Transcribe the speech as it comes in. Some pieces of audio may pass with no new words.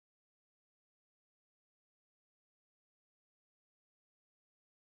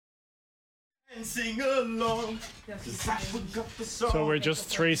And sing along. So we're just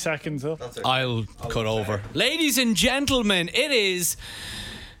 3 seconds up. I'll cut over. Ladies and gentlemen, it is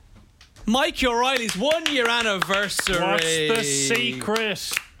Mike O'Reilly's 1 year anniversary. What's the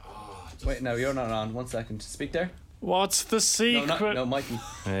secret? Wait, no, you're not on. 1 second. Speak there. What's the secret? No, Mikey.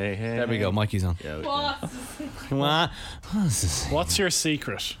 Hey. There we go. Mikey's on. What's your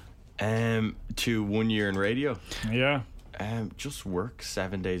secret? To 1 year in radio. Yeah. Just work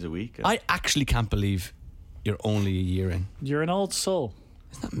 7 days a week. I actually can't believe you're only a year in. You're an old soul.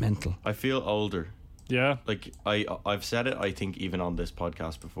 Isn't that mental? I feel older. Yeah. Like I've said it, I think, even on this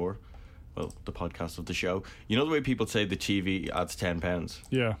podcast before. Well, the podcast of the show. You know the way people say the TV adds £10?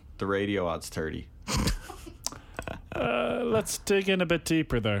 Yeah. The radio adds 30. Let's dig in a bit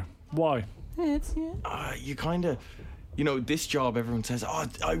deeper there. Why? You kind of, this job, everyone says, oh,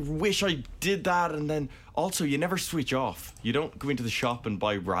 I wish I did that. And then also, you never switch off. You don't go into the shop and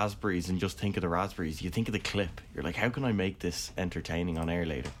buy raspberries and just think of the raspberries. You think of the clip. You're like, how can I make this entertaining on air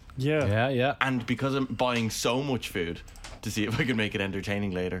later? Yeah. And because I'm buying so much food to see if I can make it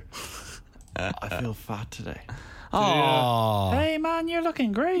entertaining later, I feel fat today. Oh, Hey, man, you're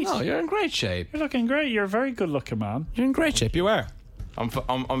looking great. no, you're in great shape. You're looking great. You're a very good looking man. You're in great shape. You are.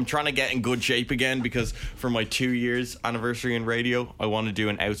 I'm trying to get in good shape again because for my 2 years anniversary in radio, I want to do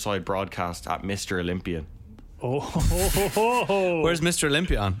an outside broadcast at Mr. Olympian. Oh. Where's Mr.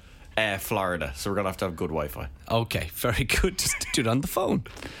 Olympia on? Florida, so we're gonna have to have good Wi-Fi. Okay, very good. Just do it on the phone.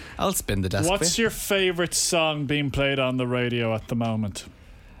 I'll spin the desk. What's your favourite song being played on the radio at the moment?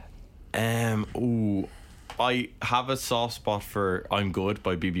 I have a soft spot for "I'm Good"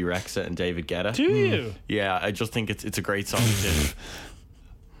 by BB Rexa and David Guetta. Do you? Yeah, I just think it's a great song.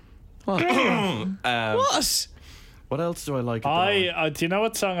 What? What? What else do I like? At do you know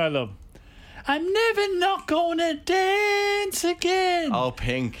what song I love? I'm never not gonna dance again. Oh,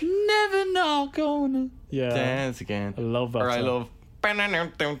 Pink. Never not gonna Dance again. I love that Or I song. love.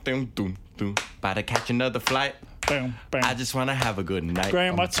 About to catch another flight. Boom, boom. I just wanna have a good night.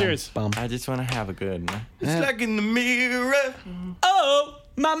 Graham, what's yours? I just wanna have a good night. It's like in the mirror. Oh,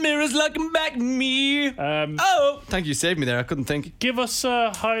 my mirror's looking back at me. Thank you, saved me there. I couldn't think. Give us a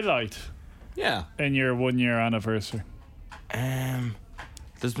highlight Yeah. in your 1 year anniversary.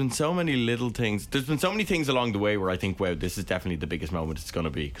 There's been so many little things. There's been so many things along the way where I think, wow, this is definitely the biggest moment it's going to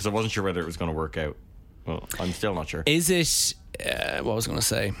be. Because I wasn't sure whether it was going to work out. Well, I'm still not sure. Is it? What was I going to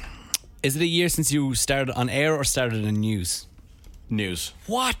say? Is it a year since you started on air or started in news? News.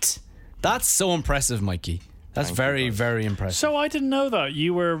 What? That's so impressive, Mikey. That's very, very impressive. So I didn't know that.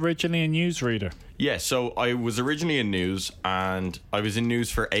 You were originally a newsreader. Yeah, so I was originally in news, and I was in news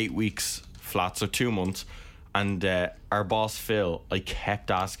for 8 weeks flat, so 2 months. And our boss Phil, I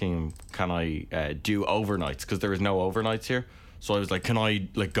kept asking him, can I do overnights? Because there was no overnights here. So I was like, can I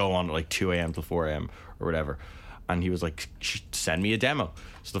go on at 2 a.m. till 4 a.m. or whatever? And he was like, send me a demo.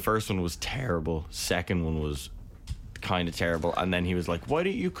 So the first one was terrible. Second one was kind of terrible. And then he was like, why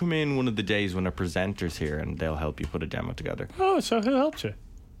don't you come in one of the days when a presenter's here and they'll help you put a demo together? Oh, so who helped you?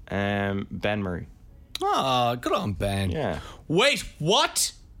 Ben Murray. Oh, good on Ben. Yeah. Wait,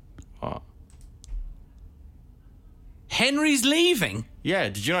 what? Oh. Henry's leaving? Yeah,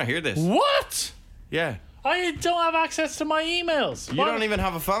 did you not hear this? What? Yeah. I don't have access to my emails. You don't even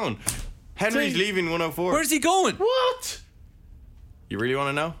have a phone. Henry's leaving 104. Where's he going? What? You really want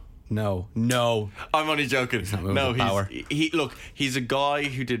to know? No. I'm only joking. No, power. He's a guy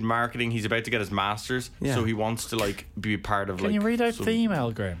who did marketing. He's about to get his master's, Yeah. so he wants to be a part of. Can you read out the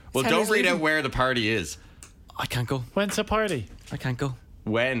email, Graham? Well, Henry's don't read leaving. out where the party is. I can't go. When's the party? I can't go.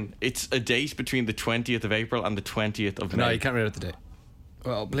 When it's a date between the 20th of April and the 20th of May. No, you can't read out the date.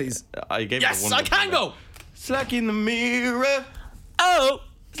 Well, please. I gave Yes, it one I month can ago. go. It's like in the mirror. Oh.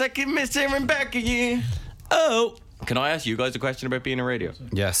 It's like in Mr. Rebecca. Yeah. Oh. Can I ask you guys a question about being a radio?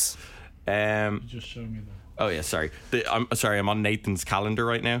 Yes. Just show me that. Oh yeah, sorry. I'm sorry. I'm on Nathan's calendar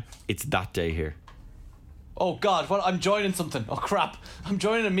right now. It's that day here. Oh God! What? I'm joining something. Oh crap! I'm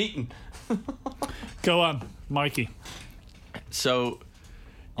joining a meeting. Go on, Mikey. So.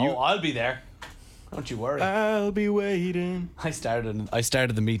 I'll be there. Don't you worry. I'll be waiting. I started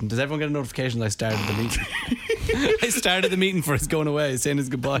the meeting. Does everyone get a notification that I started the meeting? I started the meeting for his going away, saying his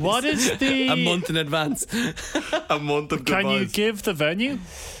goodbyes. What is the... a month in advance. A month of goodbyes. Can you give the venue?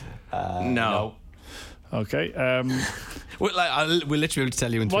 No. Okay. We'll literally be able to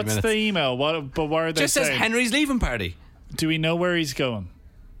tell you in 3 minutes. What's the email? What are they Just says saying? Henry's leaving party. Do we know where he's going?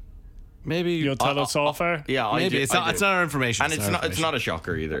 Maybe You'll tell us off air? Yeah, I Maybe do, it's I not. do. It's not our information. And it's not a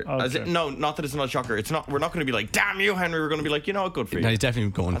shocker either. As Okay. not that it's not a shocker. It's not. We're not going to be like, damn you, Henry. We're going to be like, you know what, good for you. No, he's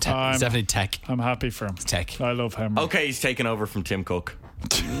definitely going. He's definitely tech. I'm happy for him. Tech. I love him. Okay, he's taken over from Tim Cook.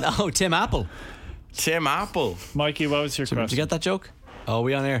 No, Tim Apple. Tim Apple. Mikey, what was your Did you question? get that joke? Oh,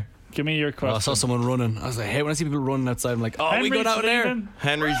 we on air? Give me your Oh, question. I saw someone running. I was like, hey, when I see people running outside, I'm like, oh, we go down there.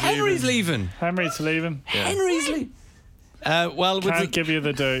 Henry's leaving. Henry's leaving. Yeah. Henry's leaving. Well, Can't give you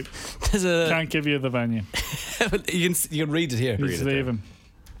the date. there's a. Can't give you the venue. you can read it here. He's leaving.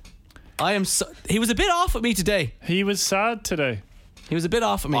 I am. He was a bit off at me today. He was sad today. He was a bit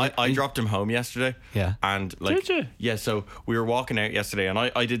off at me. I dropped him home yesterday. Yeah. And like, Did you? Yeah, so we were walking out yesterday and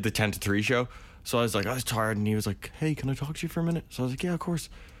I did the 10 to 3 show. So I was like, I was tired, and he was like, hey, can I talk to you for a minute? So I was like, yeah, of course.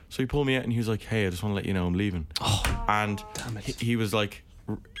 So he pulled me out and he was like, hey, I just want to let you know I'm leaving. Oh, and damn it. he was like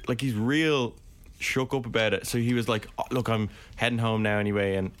he's real shook up about it. So he was like, oh, look, I'm heading home now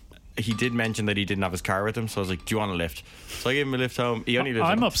anyway. And he did mention that he didn't have his car with him. So I was like, do you want a lift? So I gave him a lift home. He only lives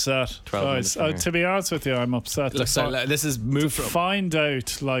I'm like upset. 12 minutes from here. To be honest with you, I'm upset. Look, sorry, this is moved from Find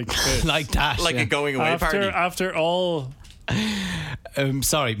out like this. like that. like yeah. a going away party. After all.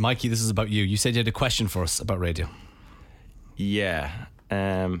 Sorry, Mikey, this is about you. You said you had a question for us about radio. Yeah.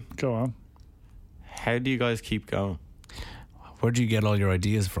 Go on. How do you guys keep going? Where do you get all your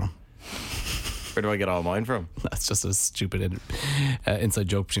ideas from? Where do I get all mine from? That's just a stupid inside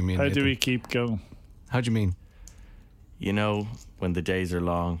joke between me and How Nathan. do we keep going? How do you mean? You know, when the days are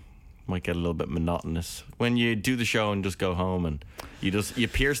long, might get a little bit monotonous. When you do the show and just go home and you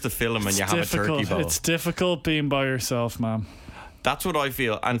pierce the film and you have a turkey bowl. It's difficult being by yourself, man. That's what I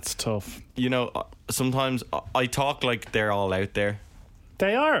feel. And It's tough. you know, sometimes I talk like they're all out there.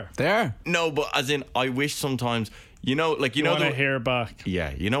 They are. There. No, but as in, I wish sometimes, you know, like you know, Want to hear back?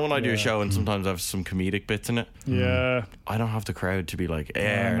 yeah, you know when I do Yeah. a show and sometimes I have some comedic bits in it. Yeah. I don't have the crowd to be like, I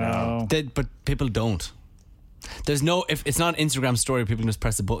no. know. But people don't. There's no if it's not an Instagram story, people can just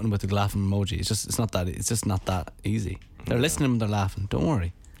press a button with the laughing emoji. It's just not that easy. They're listening and they're laughing. Don't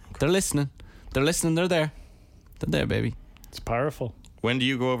worry. They're listening. They're listening, they're there. They're there, baby. It's powerful. When do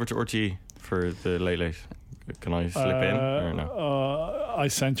you go over to RT for the late? Can I slip in or no? I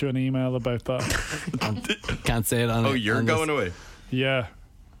sent you an email about that. Can't say it on Oh, it- you're on going this. away? Yeah.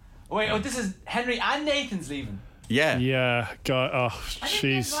 Wait, this is Henry and Nathan's leaving. Yeah. Yeah. God. Oh, I didn't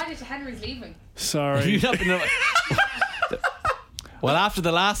get jeez. invited to Henry's leaving. Sorry. Well, after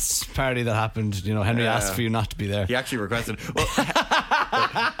the last party that happened, you know, Henry Yeah. asked for you not to be there. He actually requested.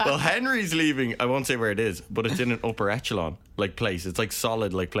 Well, Henry's leaving. I won't say where it is, but it's in an upper echelon like place. It's like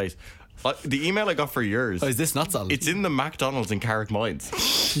solid like place. The email I got for yours. Oh, is this not solid? It's in the McDonald's in Carrick Mines.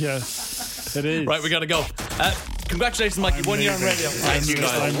 Yes, it is. Right, we gotta go. Congratulations, Mikey. 1 year on radio. Thank you,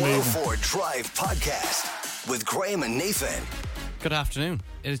 guys. I'm leaving. 104 Drive Podcast with Graham and Nathan. Good afternoon.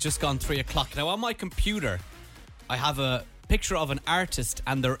 It has just gone 3 o'clock. Now, on my computer, I have a picture of an artist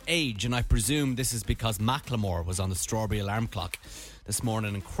and their age, and I presume this is because Macklemore was on the Strawberry Alarm Clock this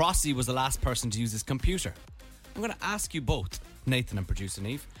morning, and Crossy was the last person to use his computer. I'm going to ask you both, Nathan and producer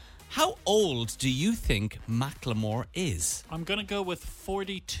Neve, how old do you think Macklemore is? I'm going to go with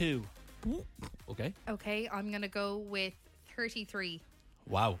 42. Okay. Okay, I'm going to go with 33.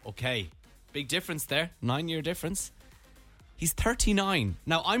 Wow, okay. Big difference there. 9 year difference. He's 39.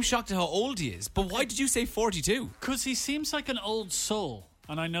 Now, I'm shocked at how old he is, but why did you say 42? Because he seems like an old soul,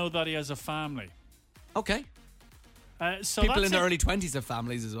 and I know that he has a family. Okay. So People that's in their it. early 20s have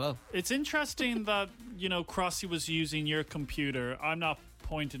families as well. It's interesting that, you know, Crossy was using your computer. I'm not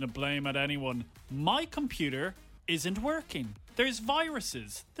pointing a blame at anyone. My computer isn't working. There's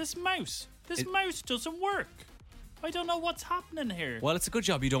viruses. This mouse doesn't work. I don't know what's happening here. Well, it's a good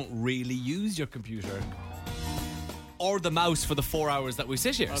job you don't really use your computer or the mouse for the 4 hours that we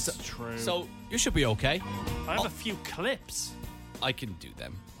sit here. That's true. So you should be okay. I have a few clips. I can do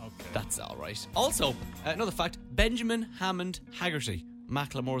them. Okay. That's all right. Also, another fact, Benjamin Hammond Haggerty,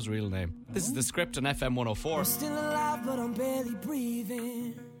 Macklemore's real name. This is the script on FM 104. Still alive, but I'm barely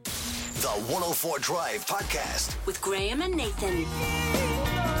breathing. The 104 Drive Podcast. With Graham and Nathan.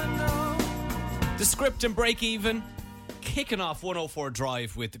 The script and break even, kicking off 104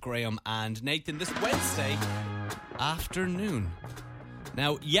 Drive with Graham and Nathan this Wednesday afternoon.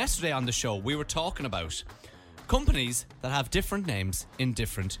 Now, yesterday on the show, we were talking about companies that have different names in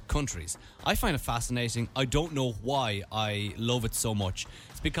different countries. I find it fascinating. I don't know why I love it so much.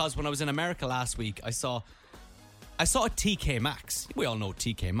 It's because when I was in America last week, I saw a TK Maxx. We all know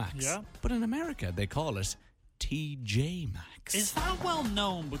TK Maxx. Yeah. But in America, they call it TJ Maxx. Is that well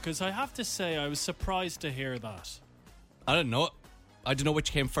known? Because I have to say, I was surprised to hear that. I don't know. I don't know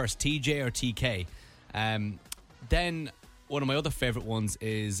which came first, TJ or TK. Then one of my other favourite ones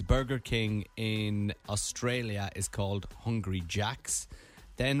is Burger King in Australia is called Hungry Jack's.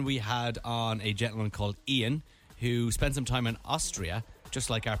 Then we had on a gentleman called Ian who spent some time in Austria, just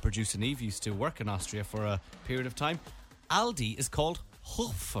like our producer Neve used to work in Austria for a period of time. Aldi is called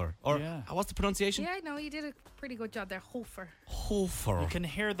Hofer. Or what's the pronunciation? Yeah, no, you did a pretty good job there. Hofer. Hofer. You can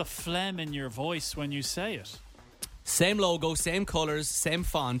hear the phlegm in your voice when you say it. Same logo, same colours, same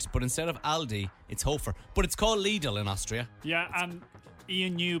font, but instead of Aldi, it's Hofer. But it's called Lidl in Austria. Yeah, and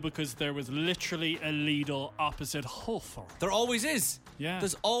Ian knew because there was literally a Lidl opposite Hofer. There always is. Yeah.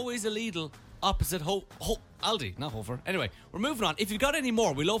 There's always a Lidl opposite Aldi, not Hofer. Anyway, we're moving on. If you've got any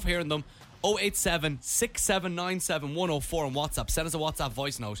more, we love hearing them. 087 6797 104 on WhatsApp. Send us a WhatsApp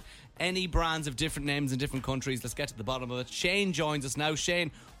voice note. Any brands of different names in different countries. Let's get to the bottom of it. Shane joins us now. Shane,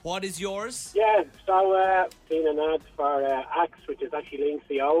 what is yours? Yeah, so seen an ad for Axe, which is actually links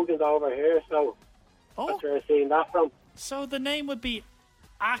the Ogans over here, so that's where I've seen that from. So the name would be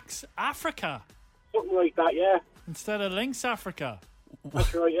Axe Africa Something like that, yeah. instead of Lynx Africa.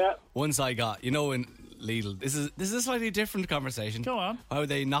 That's right, yeah. Once I got, in Lidl, this is a slightly different conversation. Go on. How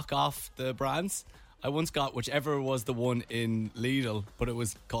they knock off the brands. I once got whichever was the one in Lidl, but it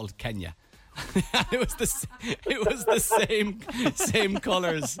was called Kenya. it was the same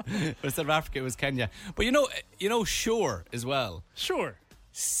colours. Instead of Africa, it was Kenya. But you know, Sure as well. Sure.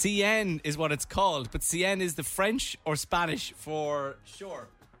 CN is what it's called, but CN is the French or Spanish for sure.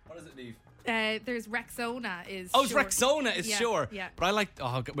 What does it mean? There's Rexona is It's Sure. Rexona is Sure. Yeah. But I like,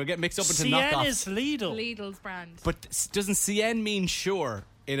 we'll get mixed up into CN knockoffs. is Lidl. Lidl's brand. But doesn't CN mean sure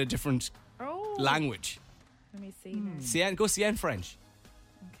in a different language? Let me see now. CN, go CN French.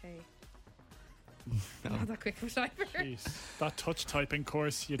 Okay. Not that quick of a typer. Jeez, that touch typing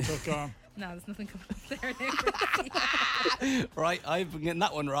course you took on. No, there's nothing coming up there now. Right, I've been getting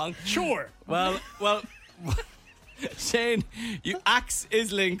that one wrong. Sure. Well, Shane, Axe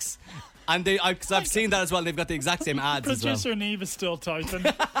is links. And because I've seen that as well. They've got the exact same ads as well. Producer Neve is still typing.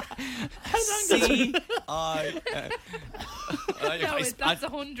 That's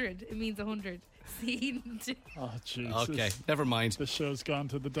 100. It means 100. Oh, Jesus. Okay, never mind. The show's gone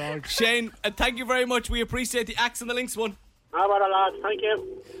to the dog. Shane, thank you very much. We appreciate the Axe and the links one. How about it, lads? Thank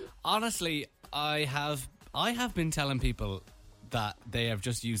you. Honestly, I have been telling people that they have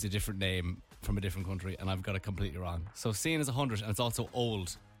just used a different name from a different country, and I've got it completely wrong. So CN is 100, and it's also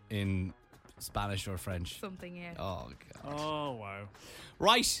old in Spanish or French. Something, yeah. Oh, God. Oh, wow.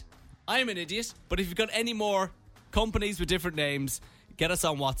 Right. I'm an idiot, but if you've got any more companies with different names, get us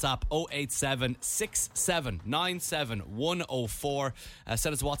on WhatsApp 087 6797 104.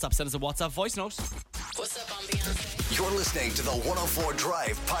 Send us a WhatsApp voice note. What's up, I'm Beyonce. You're listening to the 104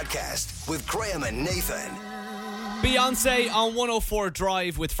 Drive podcast with Graham and Nathan. Beyonce on 104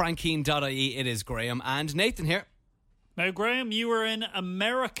 Drive with Frankine.ie. It is Graham and Nathan here. Now, Graham, you were in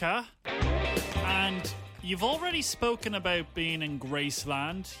America and you've already spoken about being in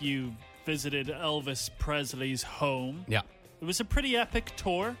Graceland. You visited Elvis Presley's home. Yeah. It was a pretty epic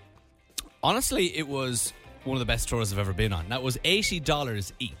tour. Honestly, it was one of the best tours I've ever been on. That was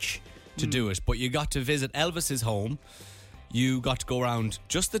 $80 each to do it, but you got to visit Elvis's home. You got to go around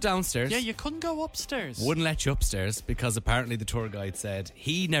just the downstairs. Yeah, you couldn't go upstairs. Wouldn't let you upstairs because apparently the tour guide said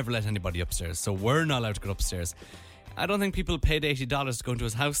he never let anybody upstairs, so we're not allowed to go upstairs. I don't think people paid $80 to go into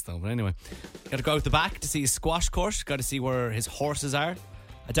his house though, but anyway. Got to go out the back to see his squash court. Got to see where his horses are.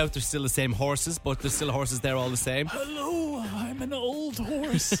 I doubt they're still the same horses, but there's still horses there all the same. Hello, I'm an old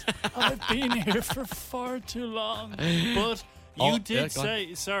horse. I've been here for far too long. But you did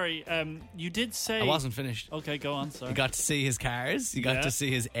say, you did say... I wasn't finished. Okay, go on, sorry. You got to see his cars, you got to see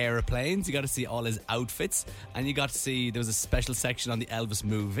his aeroplanes, you got to see all his outfits, and you got to see, there was a special section on the Elvis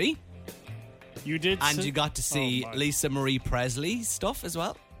movie. You did And you got to see my. Lisa Marie Presley stuff as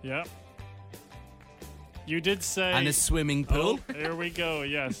well. Yeah. You did say... And his swimming pool. Oh, here we go,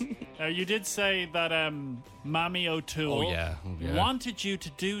 yes. You did say that Mammy O'Toole wanted you to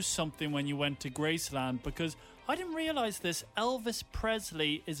do something when you went to Graceland because I didn't realise this. Elvis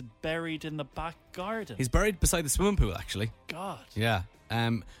Presley is buried in the back garden. He's buried beside the swimming pool, actually. God. Yeah.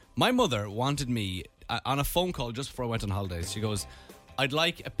 My mother wanted me, on a phone call just before I went on holidays, she goes, I'd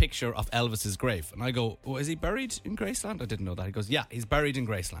like a picture of Elvis's grave. And I go, oh, is he buried in Graceland? I didn't know that. He goes, yeah, he's buried in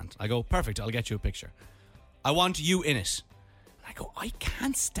Graceland. I go, perfect, I'll get you a picture. I want you in it. And I go, I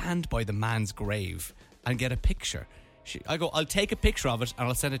can't stand by the man's grave and get a picture. I go, I'll take a picture of it and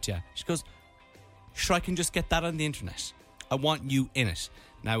I'll send it to you. She goes, sure, I can just get that on the internet. I want you in it.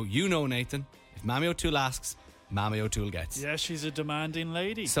 Now, you know, Nathan, if Mammy O'Toole asks, Mammy O'Toole gets. Yeah, she's a demanding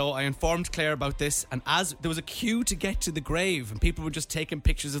lady. So I informed Claire about this, and as there was a queue to get to the grave, and people were just taking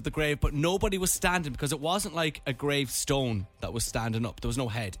pictures of the grave, but nobody was standing because it wasn't like a gravestone that was standing up. There was no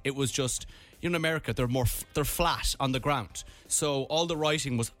head. It was just, in America, they're flat on the ground. So all the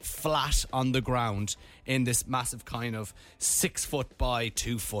writing was flat on the ground in this massive kind of 6 foot by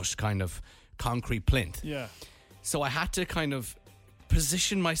 2 foot kind of concrete plinth. Yeah. So I had to kind of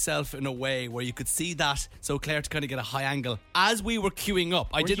position myself in a way where you could see that, so Claire to kind of get a high angle as we were queuing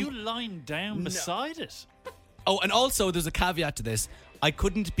up. Were you lying down beside it? Oh, and also there's a caveat to this. I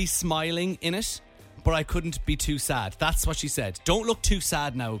couldn't be smiling in it, but I couldn't be too sad. That's what she said. Don't look too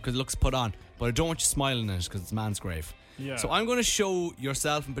sad now because it looks put on, but I don't want you smiling in it because it's man's grave. Yeah. So I'm going to show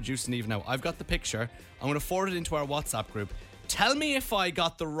yourself and producer Neve now. I've got the picture. I'm going to forward it into our WhatsApp group. Tell me if I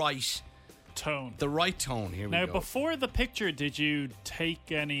got the right tone. The right tone. Here we now, go. before the picture, did you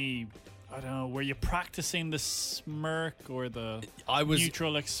take any... I don't know, were you practicing the smirk or the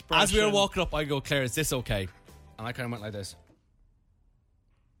neutral expression? As we were walking up, I go, Claire, is this okay? And I kind of went like this.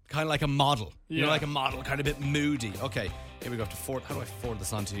 Kind of like a model. You know, like a model, kind of a bit moody. Okay, here we go. How do I forward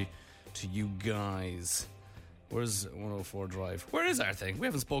this on to you guys? Where's 104 Drive? Where is our thing? We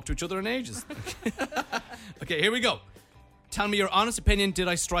haven't spoke to each other in ages. Okay, here we go. Tell me your honest opinion. Did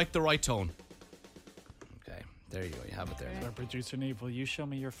I strike the right tone? Okay, there you go. You have it there. Our producer Neve, will you show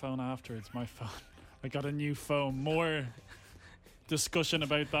me your phone after? It's my phone. I got a new phone. More discussion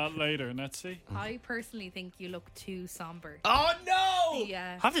about that later. Let's see. I personally think you look too somber. Oh no!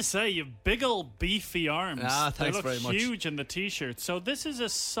 Yeah. I have to say, you've big old beefy arms. Thanks they look very much. huge in the t-shirt. So this is a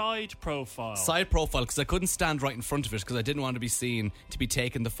side profile. Side profile, because I couldn't stand right in front of it because I didn't want to be seen to be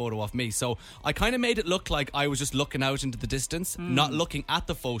taking the photo of me. So I kind of made it look like I was just looking out into the distance, not looking at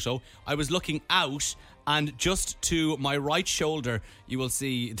the photo. I was looking out, and just to my right shoulder, you will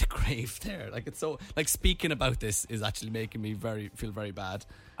see the grave there. Like, it's so, like, speaking about this is actually making me feel very bad.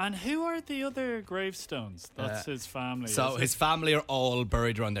 And who are the other gravestones? That's his family. So his family are all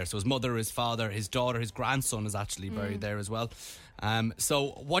buried around there. So his mother, his father, his daughter, his grandson is actually buried there as well.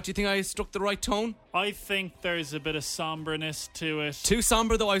 So what do you think? I struck the right tone? I think there's a bit of somberness to it. Too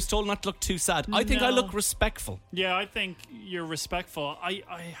somber, though. I was told not to look too sad. I think I look respectful. Yeah, I think you're respectful.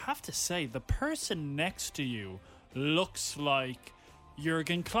 I have to say, the person next to you looks like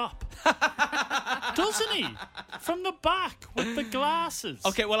Jurgen Klopp. Doesn't he? From the back with the glasses.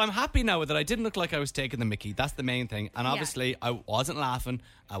 Okay, well, I'm happy now that I didn't look like I was taking the mickey. That's the main thing. And obviously, I wasn't laughing,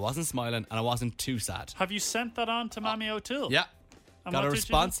 I wasn't smiling, and I wasn't too sad. Have you sent that on to Mammy O'Toole? Yeah. And got a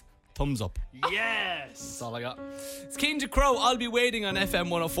response. Thumbs up. Yes. That's all I got. It's Keen to Crow. I'll be waiting on FM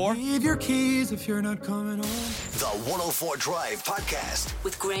 104. Leave your keys if you're not coming home. The 104 Drive Podcast.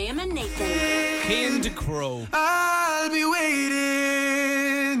 With Graham and Nathan. Keen to Crow. I'll be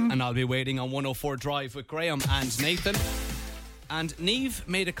waiting. And I'll be waiting on 104 Drive with Graham and Nathan. And Neve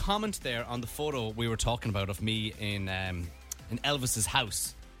made a comment there on the photo we were talking about of me in Elvis's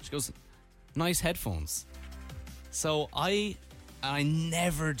house. She goes, nice headphones. So I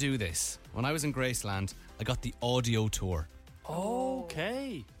never do this. When I was in Graceland, I got the audio tour.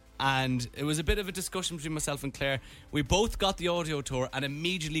 Okay. And it was a bit of a discussion between myself and Claire. We both got the audio tour, and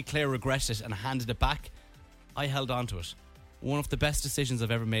immediately Claire regretted it and handed it back. I held on to it. One of the best decisions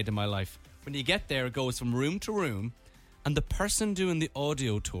I've ever made in my life. When you get there, it goes from room to room, and the person doing the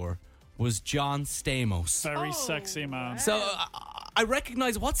audio tour was John Stamos. Very sexy man. So I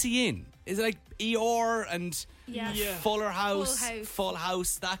recognise, what's he in? Is it like ER and Full House,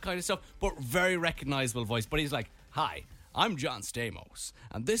 that kind of stuff? But very recognisable voice. But he's like, hi, I'm John Stamos,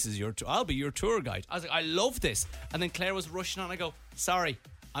 and this is I'll be your tour guide. I was like, I love this. And then Claire was rushing on. I go, sorry,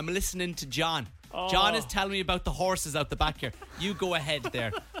 I'm listening to John. John is telling me about the horses out the back here. You go ahead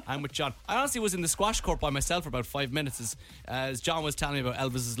there. I'm with John. I honestly was in the squash court by myself for about 5 minutes as John was telling me about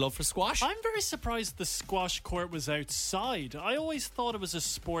Elvis's love for squash. I'm very surprised the squash court was outside. I always thought it was a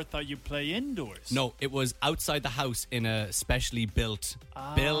sport that you play indoors. No, it was outside the house in a specially built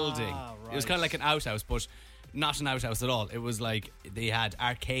building. Right. It was kind of like an outhouse, but not an outhouse at all. It was like they had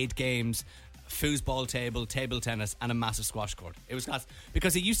arcade games, foosball table, table tennis, and a massive squash court. It was class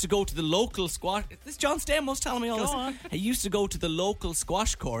because he used to go to the local squash. This John Stamos telling me all this. He used to go to the local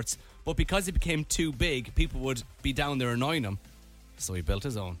squash courts, but because it became too big, people would be down there annoying him. So he built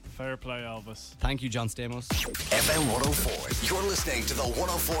his own. Fair play, Elvis. Thank you, John Stamos. FM 104. You're listening to the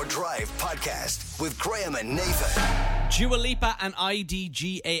 104 Drive Podcast with Graham and Nathan. Dua Lipa and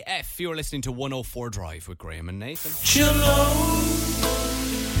IDGAF. You're listening to 104 Drive with Graham and Nathan.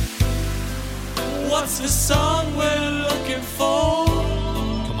 What's the song we're looking for?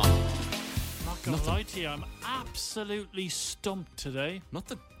 Come on. Not gonna lie to you, I'm absolutely stumped today.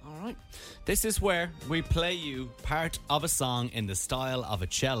 Nothing. All right. This is where we play you part of a song in the style of a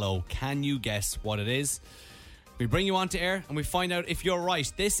cello. Can you guess what it is? We bring you onto air and we find out if you're right.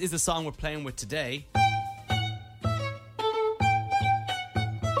 This is the song we're playing with today.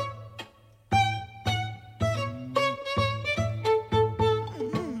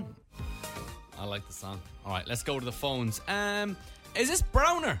 The song. All right, let's go to the phones. Is this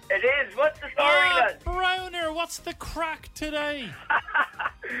Browner? It is. What's the story, lad? Browner, what's the crack today?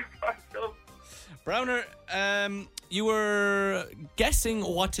 Browner, you were guessing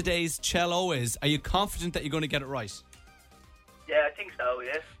what today's cello is. Are you confident that you're going to get it right? Yeah, I think so,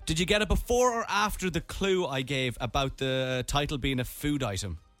 yes. Did you get it before or after the clue I gave about the title being a food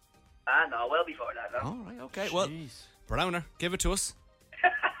item? No, well before that, no. All right, okay. Well, Browner, give it to us.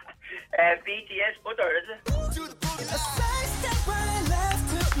 BTS Butter, is it?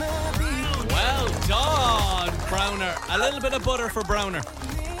 Well done, Browner. A little bit of butter for Browner.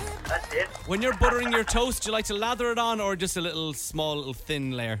 That's it. When you're buttering your toast, do you like to lather it on or just a little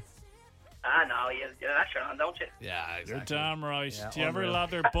thin layer? No, you lash it on, don't you? Yeah, exactly. You're damn right. Yeah, Do you ever unreal.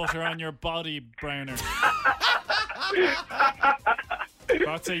 lather butter on your body, Browner?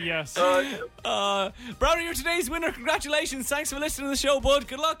 That's a yes. Browner, you're today's winner. Congratulations. Thanks for listening to the show, bud.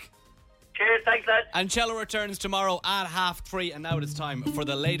 Good luck. Cheers, thanks, lads. And cello returns tomorrow at 3:30. And now it is time for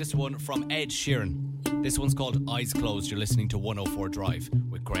the latest one from Ed Sheeran. This one's called Eyes Closed. You're listening to 104 Drive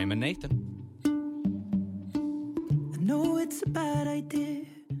with Graham and Nathan. I know it's a bad idea.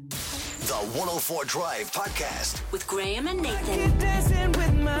 The 104 Drive Podcast. With Graham and Nathan. Dancing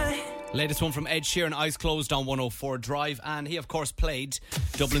with my... Latest one from Ed Sheeran, Eyes Closed on 104 Drive. And he, of course, played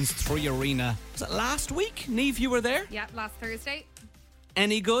Dublin's 3 Arena. Was it last week? Neve, you were there? Yeah, last Thursday.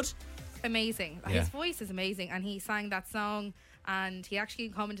 Any good? Amazing. Yeah. His voice is amazing, and he sang that song, and he actually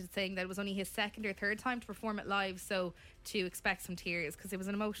commented saying that it was only his second or third time to perform it live, so to expect some tears because it was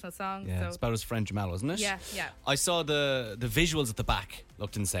an emotional song. Yeah, so. it's about his friend Jamal, wasn't it? Yeah. I saw the visuals at the back.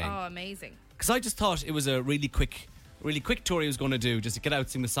 Looked insane. Oh, amazing. Because I just thought it was a really quick tour he was going to do just to get out,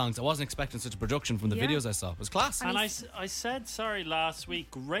 sing the songs. I wasn't expecting such a production from the Yeah. videos I saw. It was class. And I said, sorry, last week,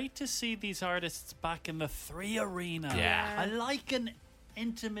 great to see these artists back in the 3 Arena. Yeah. I like an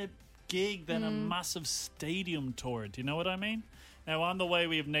intimate gig than a massive stadium tour. Do you know what I mean? Now, on the way,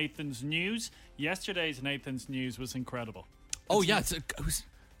 we have Nathan's News. Yesterday's Nathan's News was incredible. Oh, yeah. It was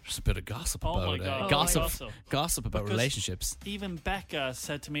just a bit of gossip Oh, my about God. gossip about Because relationships. Even Becca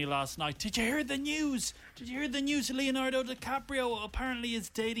said to me last night, did you hear the news? Did you hear the news? Leonardo DiCaprio apparently is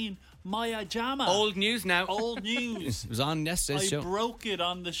dating Maya Jama. Old news now. Old news. It was on yesterday's I show. broke it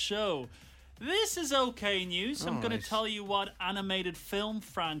on the show. This is okay news. I'm going to tell you what animated film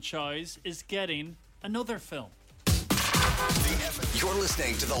franchise is getting another film. You're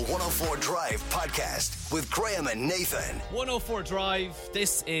listening to the 104 Drive Podcast with Graham and Nathan. 104 Drive.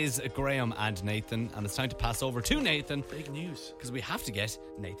 This is Graham and Nathan, and it's time to pass over to Nathan Big news. because we have to get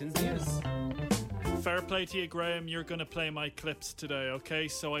Nathan's news. Fair play to you, Graham. You're going to play my clips today, okay?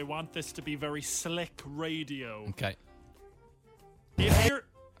 So I want this to be very slick radio. Okay. If you're...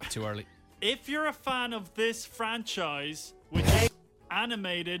 Too early. If you're a fan of this franchise, which is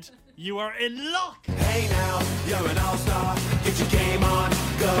animated, you are in luck. Hey now, you're an all-star. Get your game on,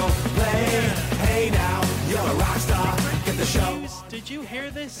 go play. Hey now, you're a rock star. Get the show. Did you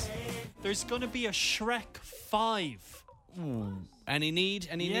hear this? There's going to be a Shrek 5. Any need?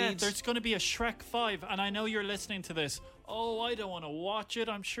 There's going to be a Shrek 5, and I know you're listening to this. Oh, I don't want to watch it.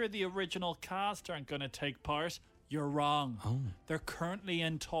 I'm sure the original cast aren't going to take part. You're wrong. Oh. They're currently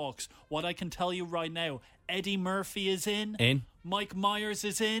in talks. What I can tell you right now, Eddie Murphy is in. In. Mike Myers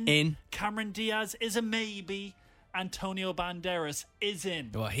is in. In. Cameron Diaz is a maybe. Antonio Banderas is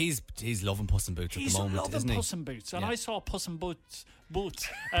in. Well, he's loving Puss in Boots at the moment, loving isn't he? Puss in Boots, and Yeah. I saw Puss in Boots. Puss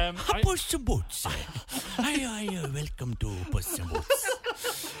in Boots. Hi, welcome to Puss in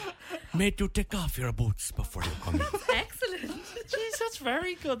Boots. Made you take off your boots before you come in. Excellent. Jeez, that's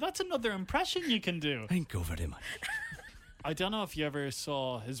very good. That's another impression you can do. Thank you very much. I don't know if you ever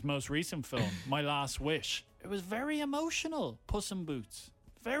saw his most recent film, My Last Wish. It was very emotional, Puss in Boots.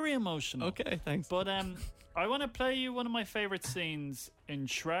 Very emotional. Okay, thanks. But I want to play you one of my favourite scenes in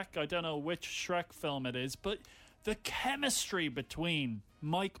Shrek. I don't know which Shrek film it is, but the chemistry between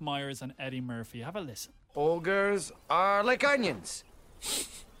Mike Myers and Eddie Murphy. Have a listen. Ogres are like onions.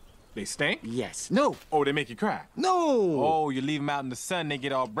 They stink? Yes. No. Oh, they make you cry? No. Oh, you leave them out in the sun, they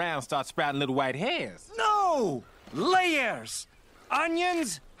get all brown, start sprouting little white hairs. No. Layers.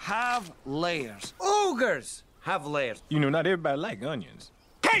 Onions have layers. Ogres have layers. You know, not everybody like onions.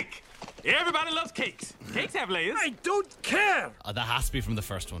 Cake! Everybody loves cakes. Cakes have layers. I don't care. That has to be from the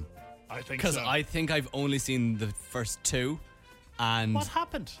first one. I think Because so. I think I've only seen the first two, and What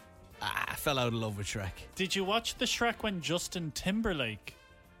happened? I fell out of love with Shrek. Did you watch the Shrek when Justin Timberlake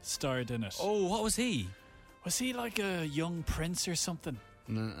starred in it? Oh, what was he? Was he like a young prince or something?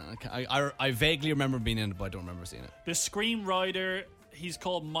 No, okay. I vaguely remember being in it, but I don't remember seeing it. The screenwriter he's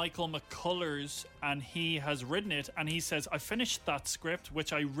called Michael McCullers, and he has written it, and he says, I finished that script,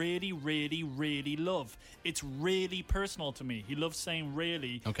 which I really, really, really love. It's really personal to me. He loves saying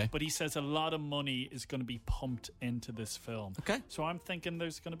really, Okay. but he says a lot of money is going to be pumped into this film. Okay. So I'm thinking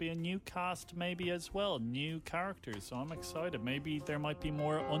there's going to be a new cast maybe as well, new characters, so I'm excited. Maybe there might be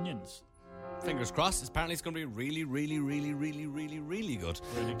more onions. Fingers crossed. Apparently it's going to be really, really, really, really, really, really good.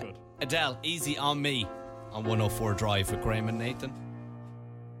 Really good. Adele, Easy on Me on 104 Drive with Graham and Nathan.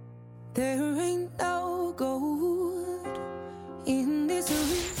 There ain't no gold in this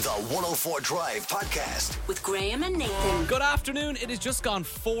The 104 Drive Podcast. With Graham and Nathan. Good afternoon. It has just gone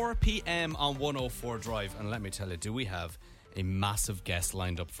 4 p.m. on 104 Drive, and let me tell you, do we have a massive guest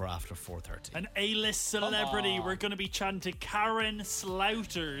lined up for after 4:30? An A-list celebrity. We're going to be chatting to Karen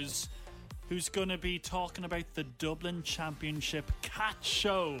Slouters, who's going to be talking about the Dublin Championship Cat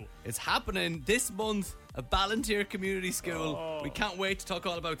Show. It's happening this month at Ballantyre Community School. We can't wait to talk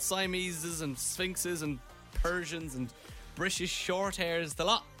all about Siameses and Sphinxes and Persians and British short hairs, the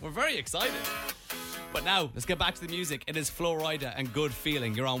lot. We're very excited. But now, let's get back to the music. It is Flo Rida and Good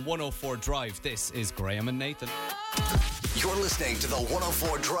Feeling. You're on 104 Drive. This is Graham and Nathan. You're listening to the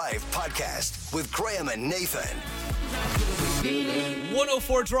 104 Drive Podcast with Graham and Nathan.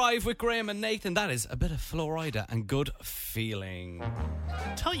 104 Drive with Graham and Nathan. That is a bit of Flo Rida and Good Feeling.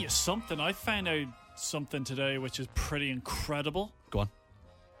 Tell you something. I found out something today which is pretty incredible. Go on.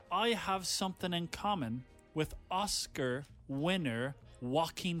 I have something in common with Oscar winner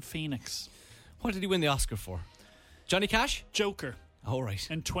Joaquin Phoenix. What did he win the Oscar for? Johnny Cash? Joker. Oh, right.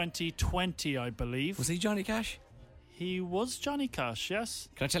 In 2020, I believe. Was he Johnny Cash? He was Johnny Cash, yes.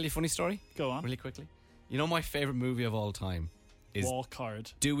 Can I tell you a funny story? Go on. Really quickly. You know my favourite movie of all time is Walk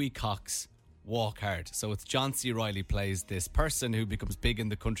Hard. Dewey Cox, Walk Hard. So it's John C. Reilly plays this person who becomes big in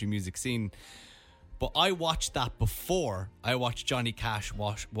the country music scene. But I watched that before I watched Johnny Cash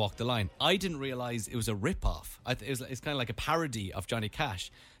Walk the Line. I didn't realise it was a rip-off. It's kind of like a parody of Johnny Cash.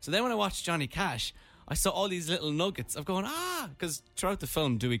 So then when I watched Johnny Cash, I saw all these little nuggets of going, because throughout the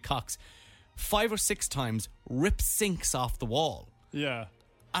film, Dewey Cox 5 or 6 times rip sinks off the wall. Yeah.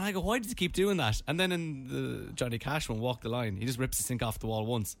 And I go, why does he keep doing that? And then in the Johnny Cash one, Walk the Line, he just rips the sink off the wall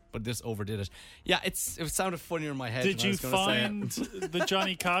once, but just overdid it. Yeah, it sounded funnier in my head. Did you find the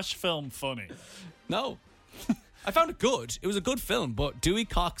Johnny Cash film funny? No. I found it good. It was a good film, but Dewey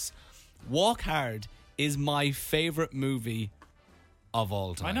Cox, Walk Hard is my favourite movie of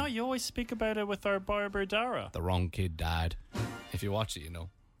all time. I know, you always speak about it with our barber Dara. The Wrong Kid, Dad. If you watch it, you know.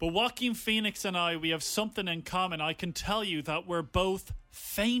 But Joaquin Phoenix and I, we have something in common. I can tell you that we're both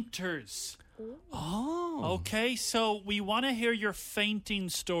fainters. Oh. Okay, so we want to hear your fainting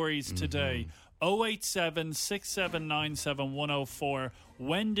stories today. 087 6797 104.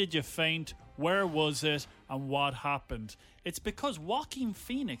 When did you faint? Where was it? And what happened? It's because Joaquin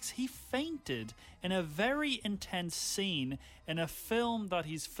Phoenix, he fainted in a very intense scene in a film that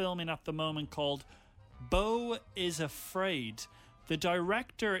he's filming at the moment called Beau is Afraid. The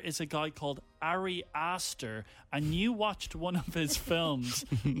director is a guy called Ari Aster, and you watched one of his films.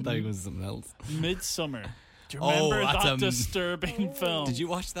 That was something else. Midsummer. Do you remember that disturbing film? Did you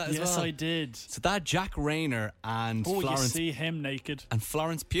watch that as well? Yes, I did. So that Jack Rayner and Florence... you see him naked. And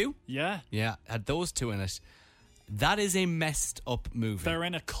Florence Pugh? Yeah. Yeah, had those two in it. That is a messed up movie. They're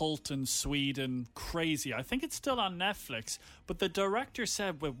in a cult in Sweden. Crazy. I think it's still on Netflix. But the director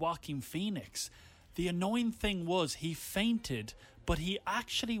said with Joaquin Phoenix, the annoying thing was he fainted, but he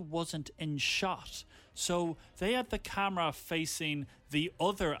actually wasn't in shot. So they had the camera facing the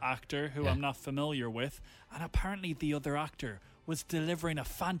other actor, who I'm not familiar with, and apparently the other actor was delivering a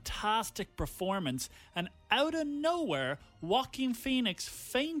fantastic performance, and out of nowhere, Joaquin Phoenix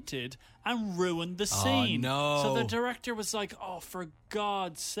fainted and ruined the scene. Oh, no. So the director was like, oh, for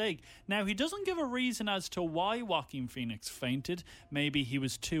God's sake. Now, he doesn't give a reason as to why Joaquin Phoenix fainted. Maybe he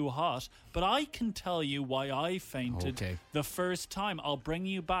was too hot. But I can tell you why I fainted the first time. I'll bring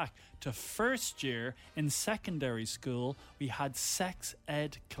you back to first year in secondary school. We had sex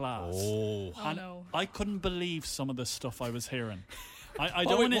ed class. And no. I couldn't believe some of the stuff I was hearing.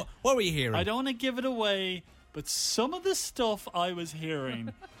 What were you hearing? I don't want to give it away, but some of the stuff I was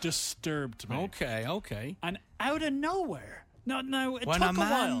hearing disturbed me. Okay. And out of nowhere. No, it when took a a man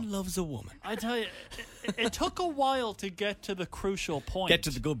while. loves a woman. I tell you, it took a while to get to the crucial point. Get to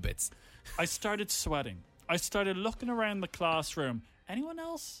the good bits. I started sweating. I started looking around the classroom. Anyone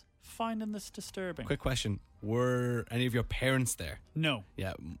else finding this disturbing? Quick question. Were any of your parents there? No.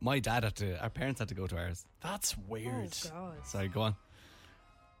 Yeah, our parents had to go to ours. That's weird. Oh, God. Sorry, go on.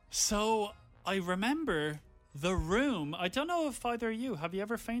 So I remember The Room. I don't know if either of you, have you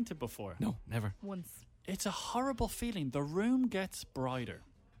ever fainted before? No, never. Once. It's a horrible feeling. The room gets brighter.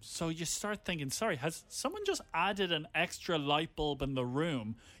 So you start thinking, sorry, has someone just added an extra light bulb in the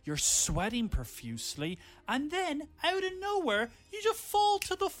room? You're sweating profusely, and then, out of nowhere, you just fall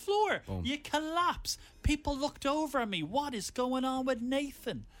to the floor. Boom. You collapse. People looked over at me. What is going on with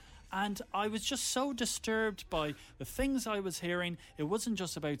Nathan? And I was just so disturbed by the things I was hearing. It wasn't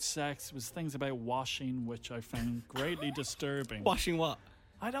just about sex. It was things about washing, which I found greatly disturbing. Washing what?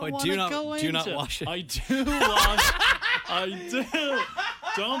 I don't Wait, want do to you not- go do you into. not wash it? I do wash. I do.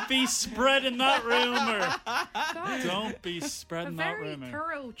 Don't be spreading that rumor. God. Don't be spreading that Very rumor.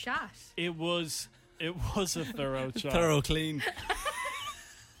 thorough chat. It was a thorough chat. Thorough clean.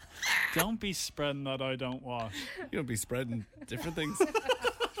 Don't be spreading that I don't wash. You don't be spreading different things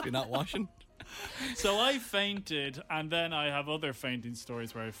if you're not washing. So I fainted, and then I have other fainting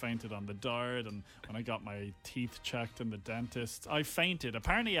stories where I fainted on the dart, and when I got my teeth checked in the dentist, I fainted.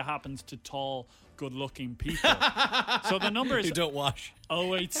 Apparently it happens to tall, good-looking people. So the number is You don't wash.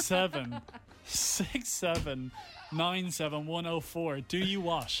 087 67 97104. Do you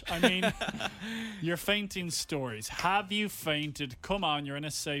wash? I mean, your fainting stories. Have you fainted? Come on, you're in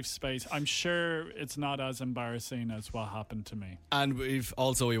a safe space. I'm sure it's not as embarrassing as what happened to me. And we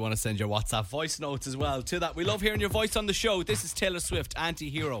want to send your WhatsApp voice notes as well to that. We love hearing your voice on the show. This is Taylor Swift,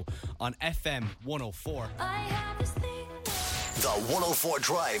 Anti-Hero on FM 104. The 104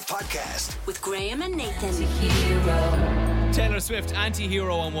 Drive Podcast. With Graham and Nathan. Taylor Swift,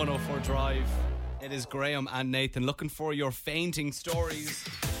 Anti-Hero on 104 Drive. It is Graham and Nathan looking for your fainting stories.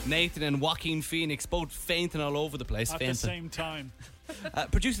 Nathan and Joaquin Phoenix both fainting all over the place. At the same time.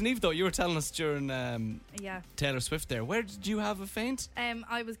 Producer Neve, though, you were telling us during Yeah. Taylor Swift there. Where did you have a faint?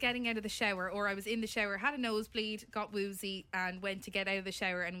 I was getting out of the shower, or I was in the shower, had a nosebleed, got woozy, and went to get out of the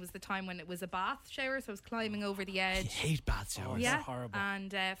shower. And it was the time when it was a bath shower, so I was climbing over the edge. I hate bath showers. Oh, Yeah, they're horrible.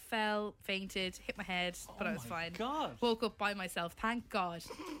 and fell, fainted, hit my head, but I was fine. God. Woke up by myself. Thank God.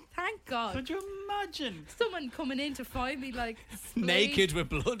 Thank God. Could you imagine? Someone coming in to find me like Naked with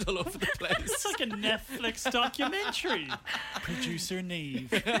blood all over the It's place. like a Netflix documentary. Producer Neve.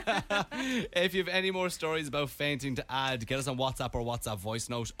 If you have any more stories about fainting to add, get us on WhatsApp or WhatsApp voice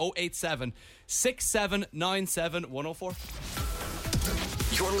note 087 6797 104.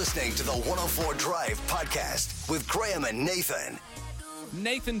 You're listening to the 104 Drive Podcast with Graham and Nathan.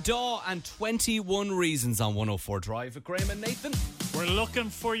 Nathan Daw and 21 Reasons on 104 Drive with Graham and Nathan. We're looking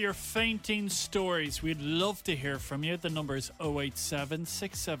for your fainting stories. We'd love to hear from you. The number is 087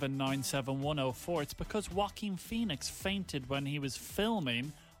 6797 104. It's because Joaquin Phoenix fainted when he was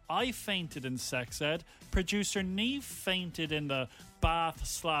filming. I fainted in sex ed. Producer Neve fainted in the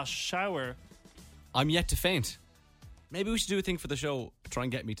bath/shower. I'm yet to faint. Maybe we should do a thing for the show, try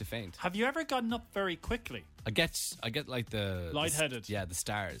and get me to faint. Have you ever gotten up very quickly? I get like the Lightheaded. the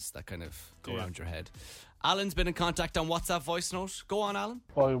stars that kind of go Yeah. around your head. Alan's been in contact on WhatsApp voice note. Go on, Alan.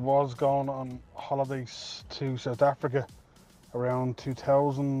 I was going on holidays to South Africa around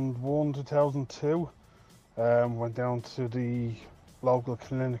 2001, 2002. Went down to the local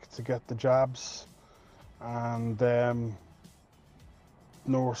clinic to get the jabs, and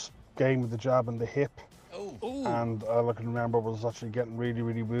nurse gave me the jab in the hip. And all I can remember was actually getting really,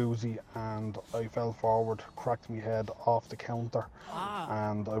 really woozy, and I fell forward, cracked my head off the counter,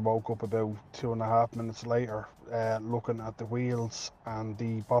 and I woke up about 2.5 minutes later, looking at the wheels and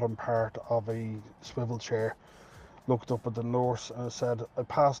the bottom part of a swivel chair. Looked up at the nurse and I said, "I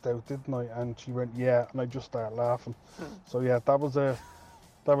passed out, didn't I?" And she went, "Yeah," and I just started laughing. So yeah, that was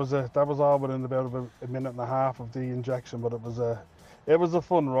all within about a minute and a half of the injection, but it was a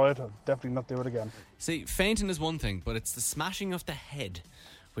fun ride. I'd definitely not do it again. See, fainting is one thing, but it's the smashing of the head,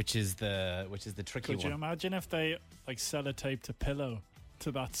 which is the tricky Could you one. imagine if they like sellotaped a pillow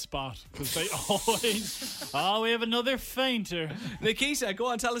to that spot? Because they always, we have another fainter. Nikita, go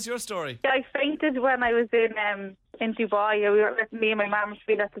on, tell us your story. I fainted when I was in Dubai. We were me and my mum.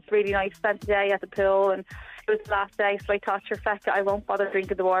 We had this really nice spent day at the pool, and it was the last day. So I thought, sure, feck it, I won't bother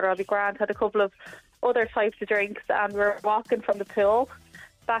drinking the water. I'll be grand. Had a couple of other types of drinks, and we were walking from the pool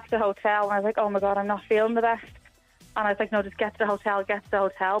back to the hotel. And I was like, oh my god, I'm not feeling the best. And I was like, no, just get to the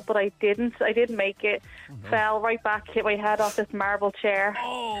hotel. But I didn't make it. Fell right back, hit my head off this marble chair.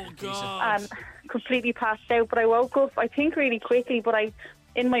 Oh, God. And completely passed out. But I woke up, I think, really quickly. But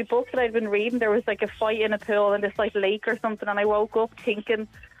in my book that I'd been reading, there was like a fight in a pool in this like lake or something. And I woke up thinking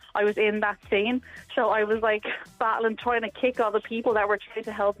I was in that scene. So I was like battling, trying to kick all the people that were trying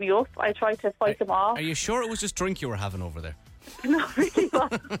to help me up. I tried to fight them off. Are you sure it was just drink you were having over there? No, really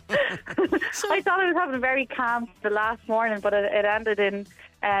was. I thought I was having a very calm the last morning, but it ended in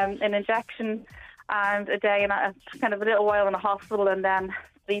an injection and a day and kind of a little while in a hospital, and then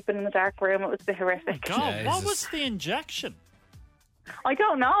sleeping in the dark room. It was a bit horrific. God, what was the injection? I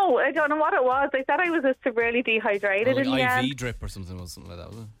don't know. I don't know what it was. They said I was just severely dehydrated in the IV end. drip or something like that,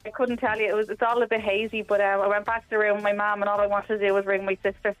 was it? I couldn't tell you. It's all a bit hazy, but I went back to the room with my mum, and all I wanted to do was ring my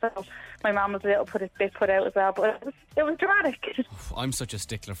sister, so my mum was a little bit put out as well, but it was dramatic. I'm such a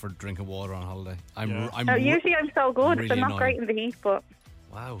stickler for drinking water on holiday. Usually I'm so good, really so I'm not annoying. great in the heat, but...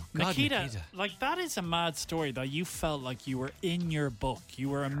 Wow. God, Nikita, like that is a mad story that you felt like you were in your book. You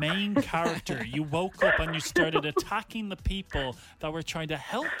were a main character. You woke up and you started attacking the people that were trying to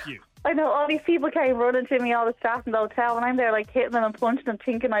help you. I know, all these people came running to me, all the staff in the hotel, and I'm there like hitting them and punching them,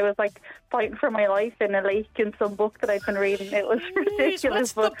 thinking I was like fighting for my life in a lake in some book that I'd been reading. It was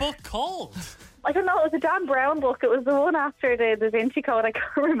ridiculous. What's the book called? I don't know, it was a Dan Brown book. It was the one after the Da Vinci Code. I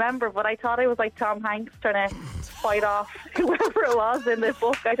can't remember, but I thought I was like Tom Hanks trying to fight off whoever it was in the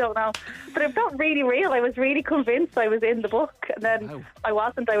book. I don't know. But it felt really real. I was really convinced I was in the book. And then I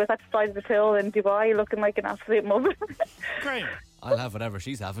wasn't. I was at the side of the pool in Dubai looking like an absolute mother. Great. I'll have whatever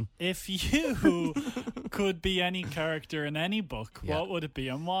she's having. If you could be any character in any book, what would it be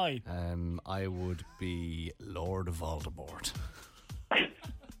and why? I would be Lord Voldemort.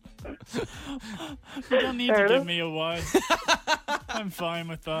 You don't need to give me a why. I'm fine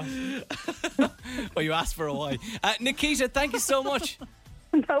with that. Well, you asked for a why. Nikita, thank you so much.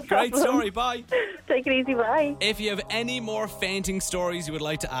 No problem. Great story, bye. Take it easy, bye. If you have any more fainting stories you would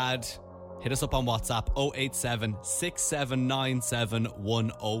like to add, hit us up on WhatsApp 087 6797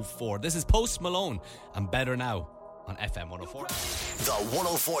 104. This is Post Malone and Better Now on FM 104. The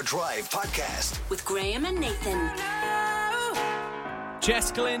 104 Drive Podcast with Graham and Nathan.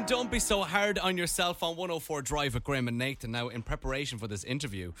 Jess Glynn, don't be so hard on yourself on 104 Drive with Graham and Nathan. Now, in preparation for this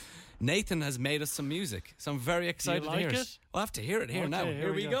interview, Nathan has made us some music, so I'm very excited to hear it. We'll have to hear it here now.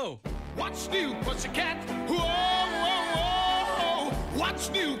 Here we go. What's new, pussycat? Whoa, whoa, whoa. What's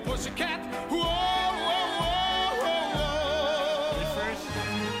new, pussycat? Whoa, whoa, whoa, whoa.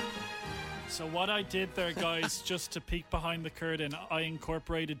 So what I did there, guys, just to peek behind the curtain, I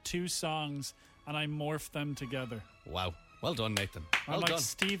incorporated two songs and I morphed them together. Wow. Well done, Nathan. Well I'm like done.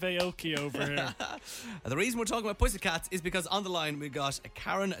 Steve Aoki over here. The reason we're talking about Pussycats is because on the line we got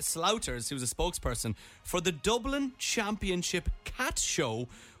Karen Slouters, who's a spokesperson for the Dublin Championship Cat Show,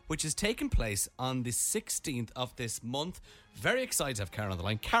 which is taking place on the 16th of this month. Very excited to have Karen on the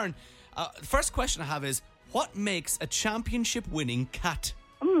line. Karen, the first question I have is, what makes a championship-winning cat?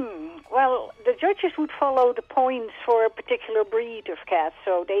 Well, the judges would follow the points for a particular breed of cat,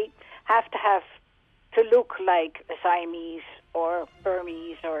 so they have to look like a Siamese or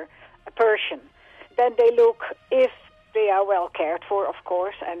Burmese or a Persian. Then they look if they are well cared for, of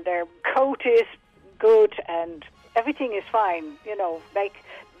course, and their coat is good and everything is fine. You know, like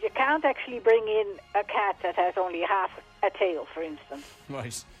you can't actually bring in a cat that has only half a tail, for instance.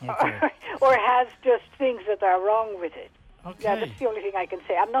 Right. Okay. Or has just things that are wrong with it. Okay. Yeah, that's the only thing I can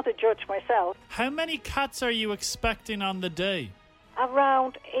say. I'm not a judge myself. How many cats are you expecting on the day?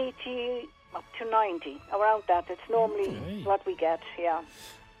 Around 80 up to 90, around that. It's normally what we get, yeah.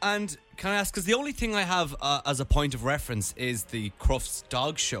 And can I ask, because the only thing I have as a point of reference is the Crufts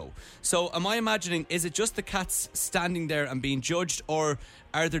Dog Show. So am I imagining, is it just the cats standing there and being judged, or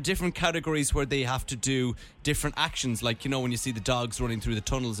are there different categories where they have to do different actions, like, you know, when you see the dogs running through the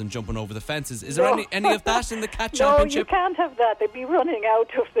tunnels and jumping over the fences? Is there any of that in the cat championship? No, you can't have that. They'd be running out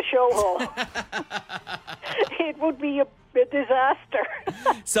of the show hall. It would be a disaster.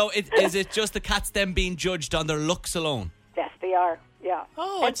 So is it just the cats then being judged on their looks alone? Yes, they are. Yeah.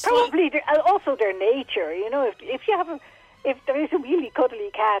 Oh, and it's probably also their nature. You know, if there is a really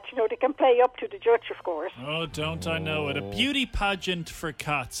cuddly cat, you know, they can play up to the judge, of course. Oh, don't I know it? A beauty pageant for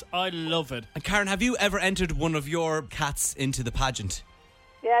cats. I love it. And Karen, have you ever entered one of your cats into the pageant?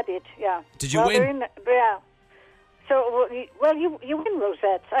 Yeah, I did. Yeah. Did you win? Yeah. So, well, you win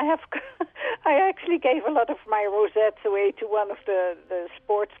rosettes. I actually gave a lot of my rosettes away to one of the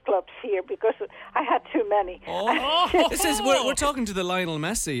sports clubs here because I had too many. Oh, we're talking to the Lionel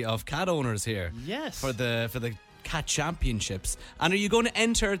Messi of cat owners here. Yes. For the cat championships. And are you going to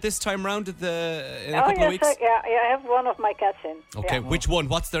enter this time round in a couple of weeks? I have one of my cats in. Okay, yeah. Which one?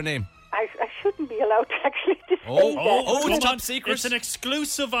 What's their name? I shouldn't be allowed to actually say that. It's top secret. It's an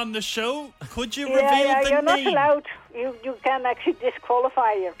exclusive on the show. Could you reveal the you're name? not allowed. You can actually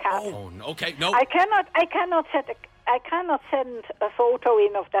disqualify your cat. Oh, no. Okay, no. I cannot send a photo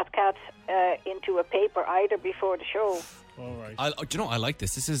in of that cat into a paper either before the show. All right. I like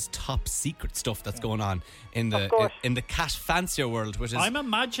this. This is top secret stuff that's going on in the cat fancier world, which is. I'm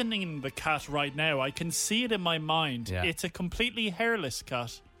imagining the cat right now. I can see it in my mind. Yeah. It's a completely hairless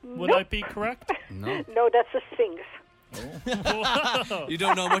cat. Would I be correct? No. No, that's a Sphinx. You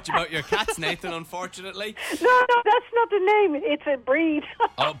don't know much about your cats, Nathan, unfortunately. No, that's not the name. It's a breed.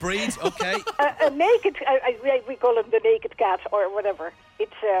 Oh, breed, okay. A naked, we call them the naked cat or whatever.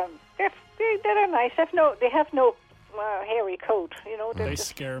 It's they're nice. They have no hairy coat. You know, They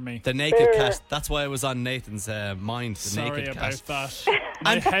scare me. The naked cat. That's why it was on Nathan's mind. The Sorry naked about cat. that.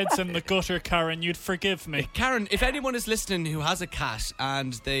 My head's in the gutter, Karen. You'd forgive me. Karen, if anyone is listening who has a cat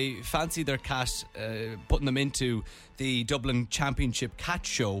and they fancy their cat putting them into the Dublin Championship Cat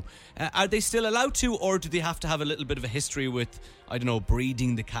Show, are they still allowed to, or do they have to have a little bit of a history with, I don't know,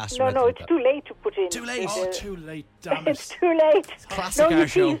 breeding the cat? No, it's too late to put in. Too late. Too late. Damn It's it. too late. Classic no, our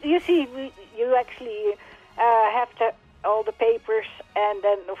show. You actually have to all the papers, and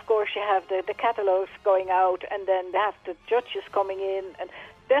then of course you have the catalogs going out, and then they have the judges coming in, and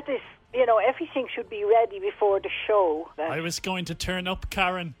that is, everything should be ready before the show. I was going to turn up,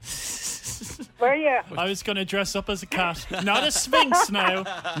 Karen. Were you? I was going to dress up as a cat. Not a sphinx now.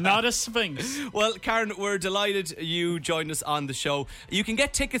 Not a sphinx. Well, Karen, we're delighted you joined us on the show. You can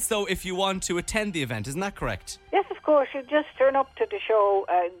get tickets, though, if you want to attend the event. Isn't that correct? Yes, of course. You just turn up to the show.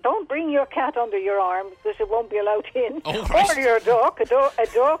 Don't bring your cat under your arm because it won't be allowed in. Oh, right. Or your dog. A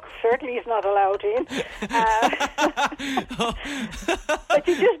dog certainly is not allowed in. But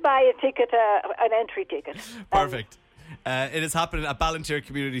you just buy a ticket, an entry ticket. Perfect. It is happening at Ballantyre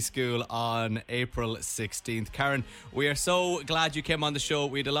Community School on April 16th. Karen, we are so glad you came on the show.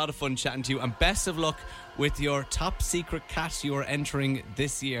 We had a lot of fun chatting to you, and best of luck with your top secret cat you are entering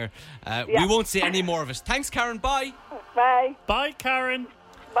this year. We won't see any more of it. Thanks, Karen. Bye. Bye. Bye, Karen.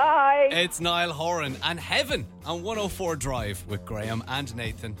 Bye. It's Niall Horan and Heaven on 104 Drive with Graham and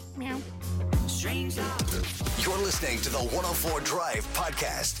Nathan. Meow. You're listening to the 104 Drive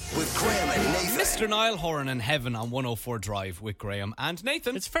podcast with Graham and Nathan. Mr. Niall Horan and Heaven on 104 Drive with Graham and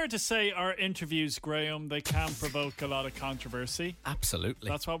Nathan. It's fair to say our interviews, Graham, they can provoke a lot of controversy. Absolutely.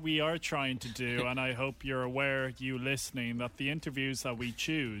 That's what we are trying to do, and I hope you're aware, you listening, that the interviews that we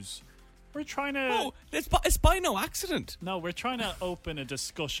choose, we're trying to... Oh, it's by no accident. No, we're trying to open a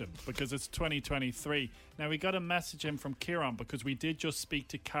discussion because it's 2023. Now, we got a message in from Kieran because we did just speak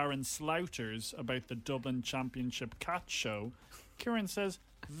to Karen Slouters about the Dublin Championship Cat Show. Kieran says,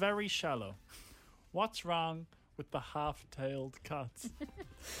 very shallow. What's wrong with the half-tailed cats?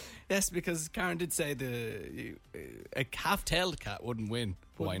 Yes, because Karen did say a half-tailed cat wouldn't win.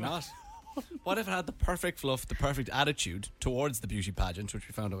 Why not? What if it had the perfect fluff, the perfect attitude towards the beauty pageant, which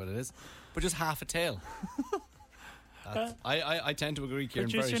we found out what it is, but just half a tail? I tend to agree, Kieran.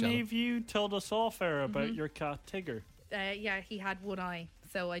 Producer Very shallow. Neve, you told us off air about your cat Tigger. Yeah, he had one eye,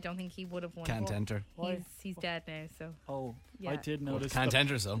 so I don't think he would have won. Can't But enter. He's dead now, so. Oh, Yeah. I did notice. Can't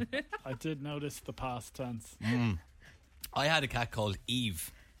enter, so. I did notice the past tense. I had a cat called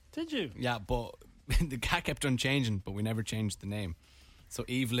Eve. Did you? Yeah, but the cat kept on changing, but we never changed the name. So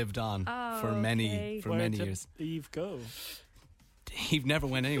Eve lived on for many Where did years. Eve go? Eve never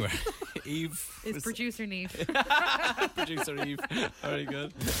went anywhere. Eve Is was producer Neve. producer Eve. Very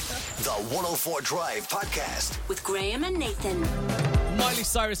good. The 104 Drive podcast. With Graham and Nathan. Miley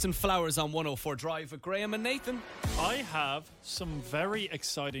Cyrus and Flowers on 104 Drive with Graham and Nathan. I have some very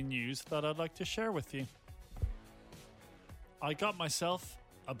exciting news that I'd like to share with you. I got myself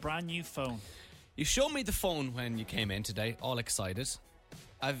a brand new phone. You showed me the phone when you came in today, all excited.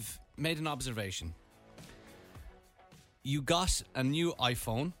 I've made an observation. You got a new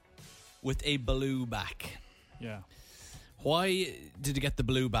iPhone with a blue back. Yeah. Why did you get the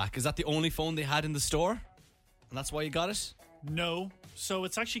blue back? Is that the only phone they had in the store? And that's why you got it? No. So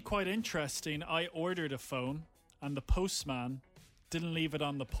it's actually quite interesting. I ordered a phone and the postman didn't leave it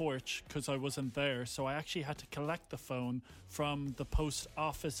on the porch because I wasn't there. So I actually had to collect the phone from the post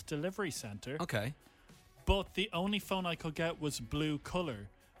office delivery centre. Okay. But the only phone I could get was blue colour.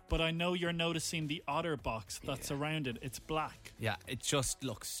 But I know you're noticing the other box that's around it. It's black. Yeah, it just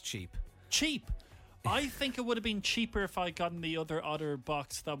looks cheap. Cheap? I think it would have been cheaper if I gotten the other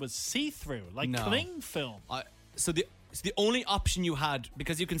box that was see-through, like cling film. So the only option you had,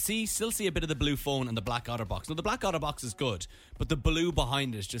 because you can still see a bit of the blue phone and the black otter box. No, the black otter box is good, but the blue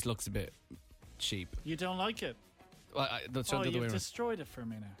behind it just looks a bit cheap. You don't like it? That's the other way you've around. destroyed it for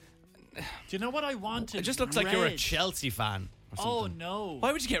me now. Do you know what I wanted? It just looks like you're a Chelsea fan or Oh something. no.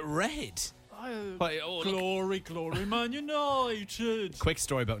 Why would you get red? Glory, Man United. Quick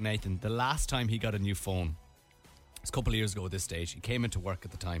story about Nathan. The last time he got a new phone, it was a couple of years ago at this stage. He came into work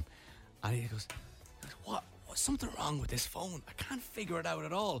at the time and he goes, what's something wrong with this phone? I can't figure it out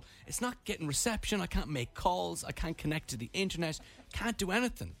at all. It's not getting reception. I can't make calls. I can't connect to the internet. Can't do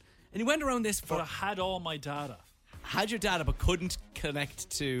anything. And he went around this for... But I had all my data. had your data but couldn't connect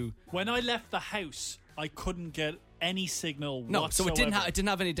to... When I left the house, I couldn't get any signal No, whatsoever. so it didn't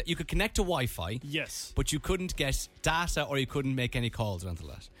have any... You could connect to Wi-Fi. Yes. But you couldn't get data or you couldn't make any calls or anything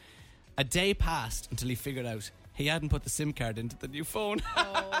like that. A day passed until he figured out he hadn't put the SIM card into the new phone.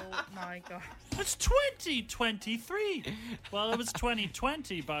 Oh my god. It's 2023. Well, it was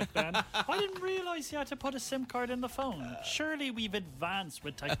 2020 back then. I didn't realise you had to put a SIM card in the phone. Surely we've advanced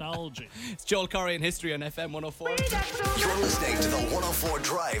with technology. It's Joel Corey in History on FM 104. You're listening to the 104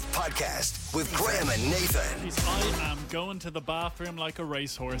 Drive podcast with Graham and Nathan. Jeez, I am going to the bathroom like a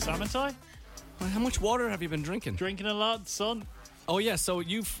racehorse, haven't I? Well, how much water have you been drinking? Drinking a lot, son. Oh yeah, so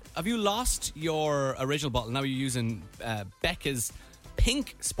have you lost your original bottle? Now you're using Becca's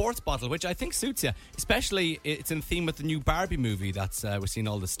pink sports bottle, which I think suits you. Especially, it's in theme with the new Barbie movie that's we're seeing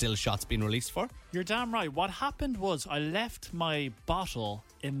all the still shots being released for. You're damn right. What happened was I left my bottle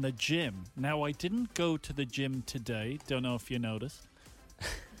in the gym. Now, I didn't go to the gym today. Don't know if you noticed.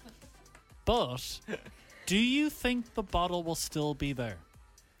 But do you think the bottle will still be there?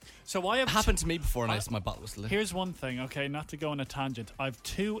 So I have It happened to me before and my bottle was still there. Here's one thing, okay, not to go on a tangent. I have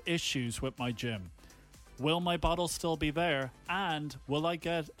 2 issues with my gym. Will my bottle still be there? And will I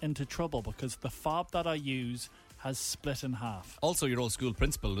get into trouble because the fob that I use has split in half? Also, your old school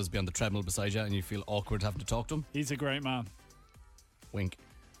principal does be on the treadmill beside you and you feel awkward having to talk to him. He's a great man. Wink.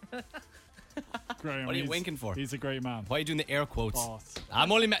 Graham, What are you winking for? He's a great man. Why are you doing the air quotes? Boss.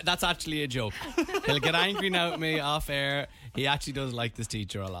 I'm only... That's actually a joke. He'll get angry now at me off air. He actually does like this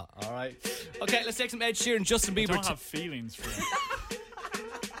teacher a lot. All right. Okay, let's take some Ed Sheeran, Justin Bieber. I don't have feelings for him.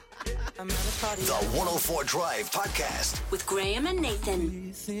 The 104 Drive podcast with Graham and Nathan.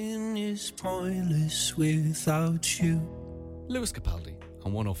 Everything is pointless without you. Lewis Capaldi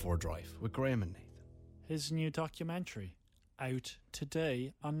on 104 Drive with Graham and Nathan. His new documentary out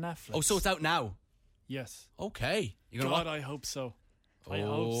today on Netflix. Oh, so it's out now? Yes. Okay. You God, I hope so. I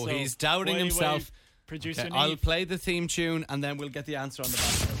hope so. He's doubting himself. Wave. Producer Okay, I'll play the theme tune and then we'll get the answer on the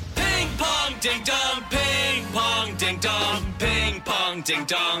back. Ping pong ding dong, ping pong ding dong, ping pong ding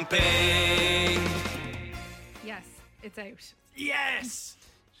dong, ping. Yes, it's out. Yes!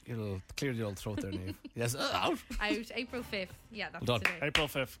 Clear the old throat there, Neve. Yes, out. Out April 5th. Yeah, that's Well done. today. April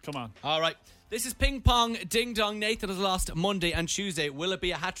 5th, come on. All right. This is Ping Pong Ding Dong. Nathan has lost Monday and Tuesday. Will it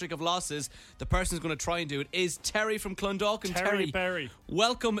be a hat-trick of losses? The person who's going to try and do it is Terry from Clondalkin. Terry Berry.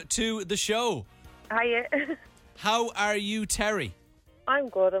 Welcome to the show. Hiya. How are you, Terry? I'm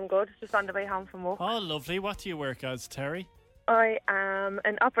good. Just on the way home from work. Oh, lovely. What do you work as, Terry? I am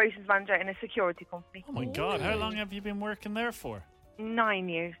an operations manager in a security company. Oh, my God. How long have you been working there for? 9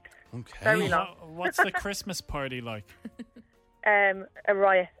 years. Okay. Very long. What's the Christmas party like? A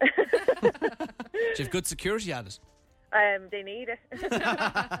riot. Do you have good security at it? They need it.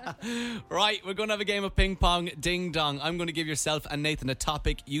 Right, we're going to have a game of ping pong ding dong. I'm going to give yourself and Nathan a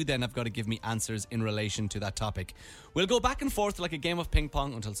topic. You then have got to give me answers in relation to that topic. We'll go back and forth like a game of ping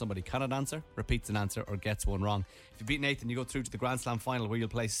pong until somebody cannot answer, repeats an answer, or gets one wrong. If you beat Nathan, you go through to the Grand Slam final where you'll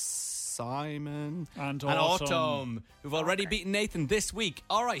play Simon and Autumn, who've already beaten Nathan this week.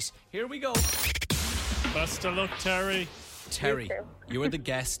 All right, here we go. Best of luck, Terry. Terry, you are the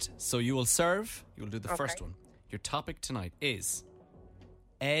guest, so you will serve. You will do the first one. Your topic tonight is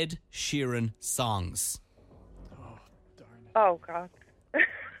Ed Sheeran songs. Oh, God.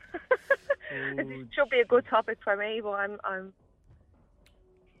 It should be a good topic for me, but I'm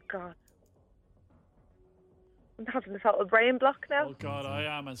God. I'm having a total brain block now. Oh, God, I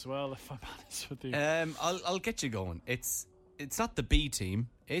am as well, if I'm honest with you. I'll get you going. It's not the B team.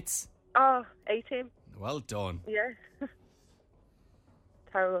 It's... Oh, A-team. Well done. Yeah.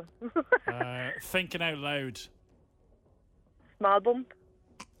 Terrible. Thinking out loud. Small bump.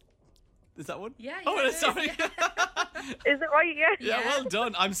 Is that one? Yeah. Oh, sorry. Is it right? Yeah. Yeah, well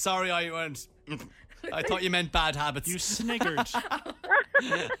done. I'm sorry I went... I thought you meant bad habits. You sniggered.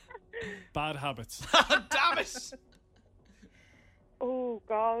 Bad habits. Damn it. Oh,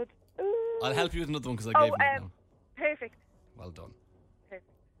 God. Ooh. I'll help you with another one because I gave you one now. Perfect. Well done. Perfect.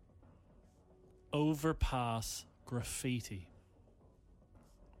 Overpass graffiti.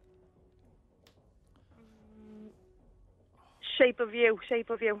 Shape of you.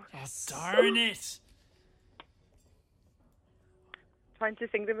 Oh, darn it. Trying to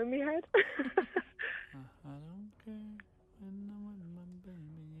sing them in my head.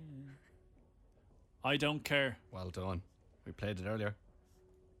 I don't care. Well done. We played it earlier.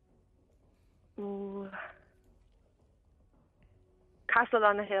 Ooh. Castle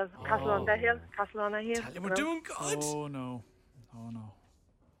on a hill. Castle on the hill. Castle on a hill. Tell you, we're doing good. Oh, no. Oh, no.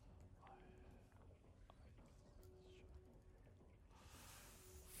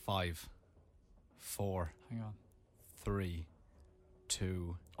 5, 4, Hang on. 3,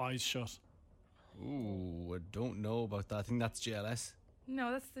 2. Eyes shut. Ooh, I don't know about that. I think that's JLS.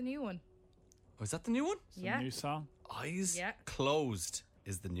 No, that's the new one. Oh, is that the new one? It's a new song. Eyes Closed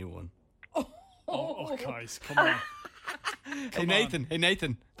is the new one. Oh, guys, come on. Hey, Nathan. Hey,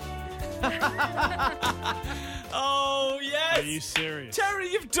 Nathan. Oh, yes. Are you serious?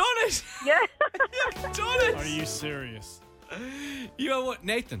 Terry, you've done it. Yeah. You've done it. Are you serious? You know what,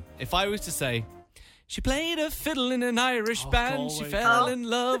 Nathan, if I was to say, she played a fiddle in an Irish band, she fell in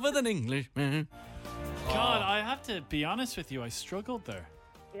love with an Englishman. God, I have to be honest with you. I struggled there.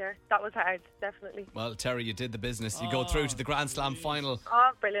 Yeah, that was hard, definitely. Well, Terry, you did the business. You go through to the Grand Slam final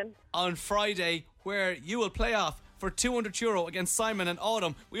Oh, brilliant. on Friday, where you will play off for €200 against Simon and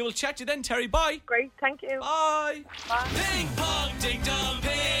Autumn. We will chat to you then, Terry. Bye. Great, thank you. Bye. Ping pong ding dong,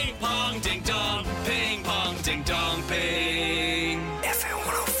 ping pong ding dong, ping pong ding dong, ping. FM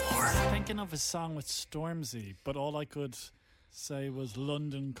 104. Thinking of a song with Stormzy, but all I could say was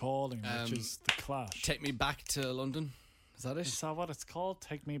London Calling, which is the Clash. Take Me Back to London. Is that it? Is that what it's called?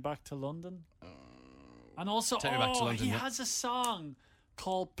 Take Me Back to London? And also, Take Me Back to London, he yeah. has a song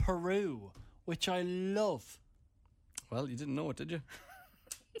called Peru, which I love. Well, you didn't know it, did you?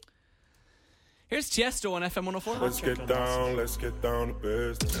 Here's Tiesto on FM 104. Let's get down to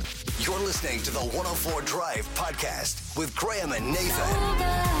business. You're listening to the 104 Drive podcast with Graham and Nathan.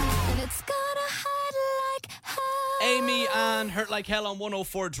 Amy and Hurt Like Hell on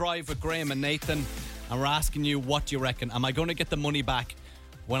 104 Drive with Graham and Nathan. And we're asking you, what do you reckon? Am I going to get the money back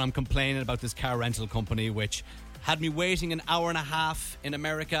when I'm complaining about this car rental company, which had me waiting an hour and a half in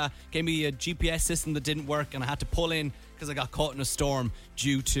America, gave me a GPS system that didn't work, and I had to pull in because I got caught in a storm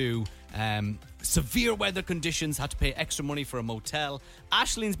due to severe weather conditions, had to pay extra money for a motel.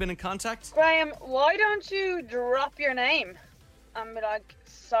 Ashleen's been in contact. Graham, why don't you drop your name and be like,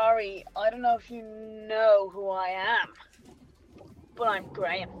 sorry, I don't know if you know who I am, but I'm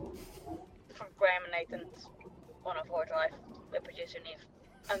Graham from Graham and Nathan's 104 Drive with producer Neve.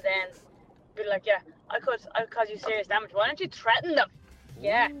 And then be like, yeah, I could cause you serious damage. Why don't you threaten them?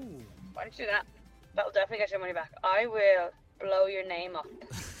 Yeah, why don't you do that? That'll definitely get your money back. I will blow your name up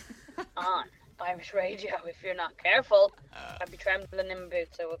on Irish radio if you're not careful. I'd be trembling in my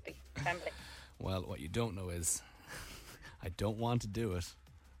boots, I would be trembling. Well, what you don't know is I don't want to do it.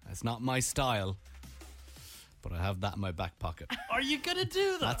 It's not my style, but I have that in my back pocket. Are you going to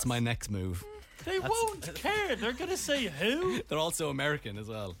do that? That's my next move. They won't care. They're going to say who? They're also American as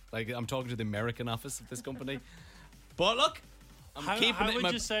well. Like, I'm talking to the American office of this company. But look, I'm keeping how it in would my...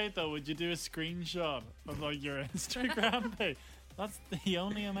 you say it, though? Would you do a screenshot of like your Instagram page? That's the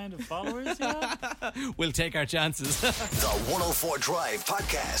only amount of followers you have? We'll take our chances. The 104 Drive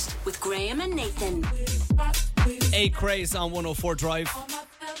podcast with Graham and Nathan. A Craze on 104 Drive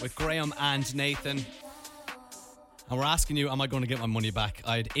with Graham and Nathan. And we're asking you, am I going to get my money back?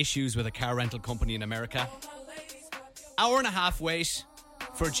 I had issues with a car rental company in America. Hour and a half wait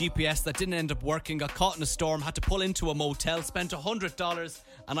for a GPS that didn't end up working. Got caught in a storm. Had to pull into a motel. Spent $100.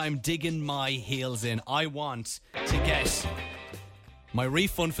 And I'm digging my heels in. I want to get my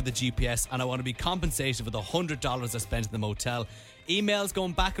refund for the GPS. And I want to be compensated for the $100 I spent in the motel. Emails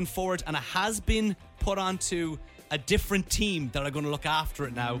going back and forward. And it has been put onto a different team that are going to look after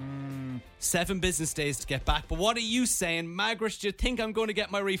it now. 7 business days to get back. But what are you saying? Margaret, do you think I'm going to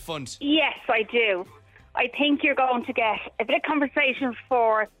get my refund? Yes, I do. I think you're going to get a bit of conversation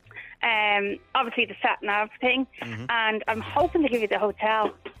for obviously the sat-nav thing, and I'm hoping to give you the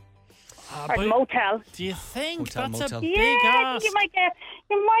hotel. Or the motel. Do you think? Hotel, That's motel. a big I ask. think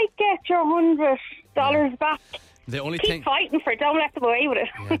you might get your $100 back. The only Keep thing, fighting for it. Don't let them away with it.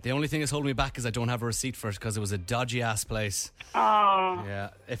 yeah, the only thing that's holding me back is I don't have a receipt for it because it was a dodgy ass place. Oh.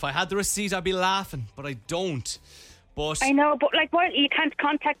 Yeah, if I had the receipt, I'd be laughing, but I don't. But I know, but like, what? You can't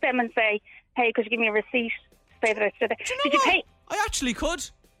contact them and say, "Hey, could you give me a receipt?" Say that I said it. Did you pay? I actually could.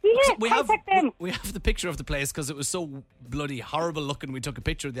 Yeah, we have contact them. we have the picture of the place because it was so bloody horrible looking. We took a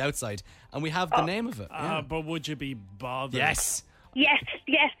picture of the outside, and we have the name of it. Yeah. But would you be bothered? Yes, Yes,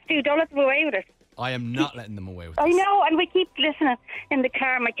 dude. Don't let them away with it. I am not letting them away with I this. know, and we keep listening in the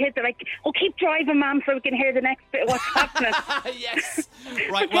car. My kids are like, "Oh, keep driving, Mum, so we can hear the next bit of what's happening." Yes.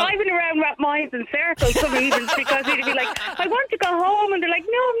 We're Right, well, driving around Rat Mines in circles some evenings because we'd be like, "I want to go home," and they're like,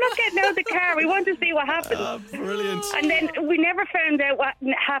 "No, I'm not getting out of the car. We want to see what happens." brilliant. And then we never found out what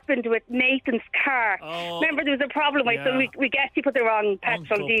happened with Nathan's car. Remember, there was a problem. So we guessed he put the wrong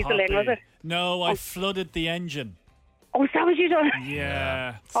petrol Uncle diesel in, was Poppy. it? No, I flooded the engine. Oh, is that what you done?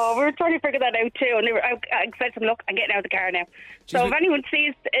 Yeah. Oh, we were trying to figure that out too. And I said to them, look, I'm getting out of the car now. So if anyone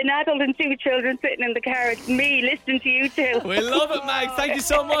sees an adult and 2 children sitting in the car, it's me listening to you two. We love it, Mag. Thank you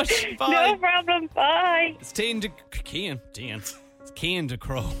so much. Bye. No problem. Bye. It's Cian de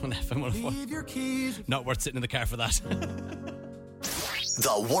Crow on FM 104. Not worth sitting in the car for that. The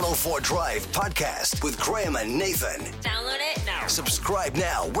 104 Drive Podcast with Graham and Nathan. Download it now. Subscribe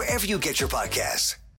now wherever you get your podcasts.